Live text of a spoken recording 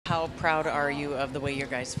How proud are you of the way your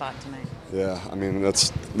guys fought tonight? Yeah, I mean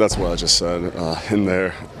that's what I just said in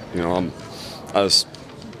there. You know, I was,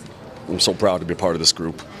 I'm so proud to be a part of this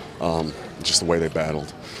group. Just the way they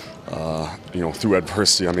battled. You know, through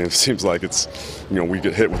adversity. I mean, it seems like it's, you know, we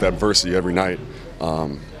get hit with adversity every night.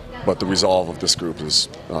 But the resolve of this group is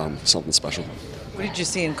something special. What did you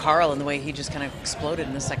see in Carl and the way he just kind of exploded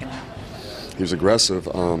in the second half? He was aggressive.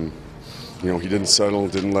 You know, he didn't settle,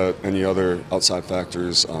 didn't let any other outside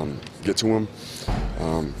factors get to him,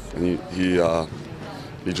 and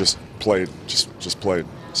he just played, just played.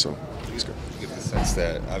 So he's good. You get the sense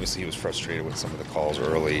that obviously he was frustrated with some of the calls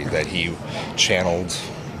early, that he channeled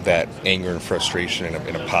that anger and frustration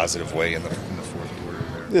in a positive way in the fourth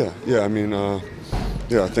quarter there. Yeah. I mean,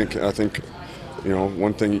 yeah. I think you know,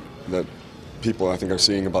 one thing that people I think are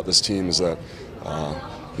seeing about this team is that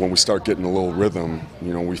when we start getting a little rhythm,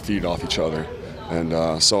 you know, we feed off each other,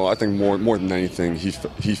 and so I think more than anything, he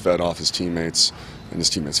fed off his teammates, and his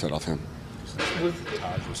teammates fed off him.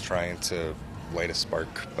 Todd was trying to light a spark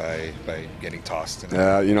by getting tossed.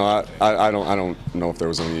 Yeah, you know, I don't know if there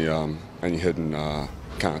was any hidden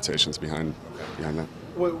connotations behind that.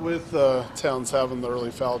 With Towns having the early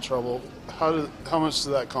foul trouble, how much does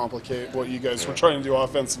that complicate what you guys were trying to do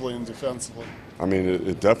offensively and defensively? I mean,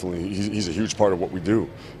 it definitely. He's a huge part of what we do.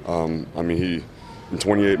 I mean, in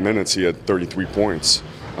 28 minutes he had 33 points,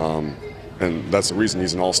 and that's the reason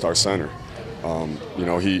he's an all-star center. You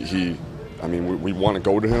know, I mean, we want to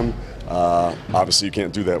go to him. Obviously, you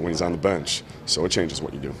can't do that when he's on the bench, so it changes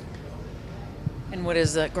what you do. And what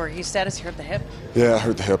is Gorgie's status? You hurt the hip? Yeah, I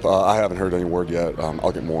hurt the hip. I haven't heard any word yet.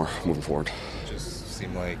 I'll get more moving forward. It just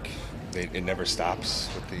seemed like it never stops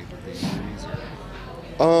with the injuries.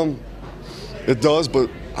 It does, but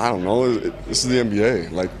I don't know. This is the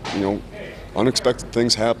NBA. Like, you know, unexpected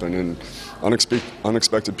things happen, and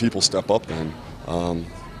unexpected people step up. And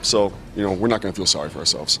so, you know, we're not going to feel sorry for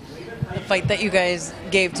ourselves. The fight that you guys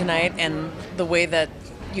gave tonight and the way that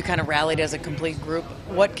you kind of rallied as a complete group,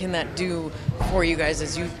 what can that do for you guys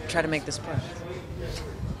as you try to make this push?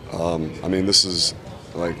 I mean, this is,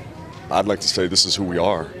 like, I'd like to say this is who we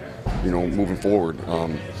are, you know, moving forward.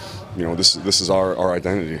 You know, this is our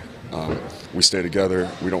identity. We stay together,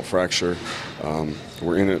 we don't fracture,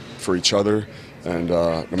 we're in it for each other, and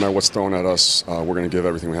no matter what's thrown at us, we're going to give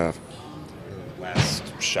everything we have. The last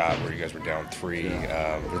shot where you guys were down 3,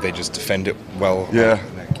 did they just defend it well Yeah.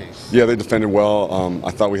 in that case? Yeah, they defended well.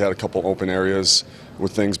 I thought we had a couple open areas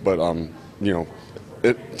with things, but, you know,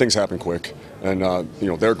 things happen quick. And, you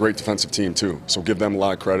know, they're a great defensive team, too, so give them a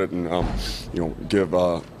lot of credit, and, you know, give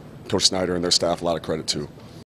Coach Snyder and their staff a lot of credit, too.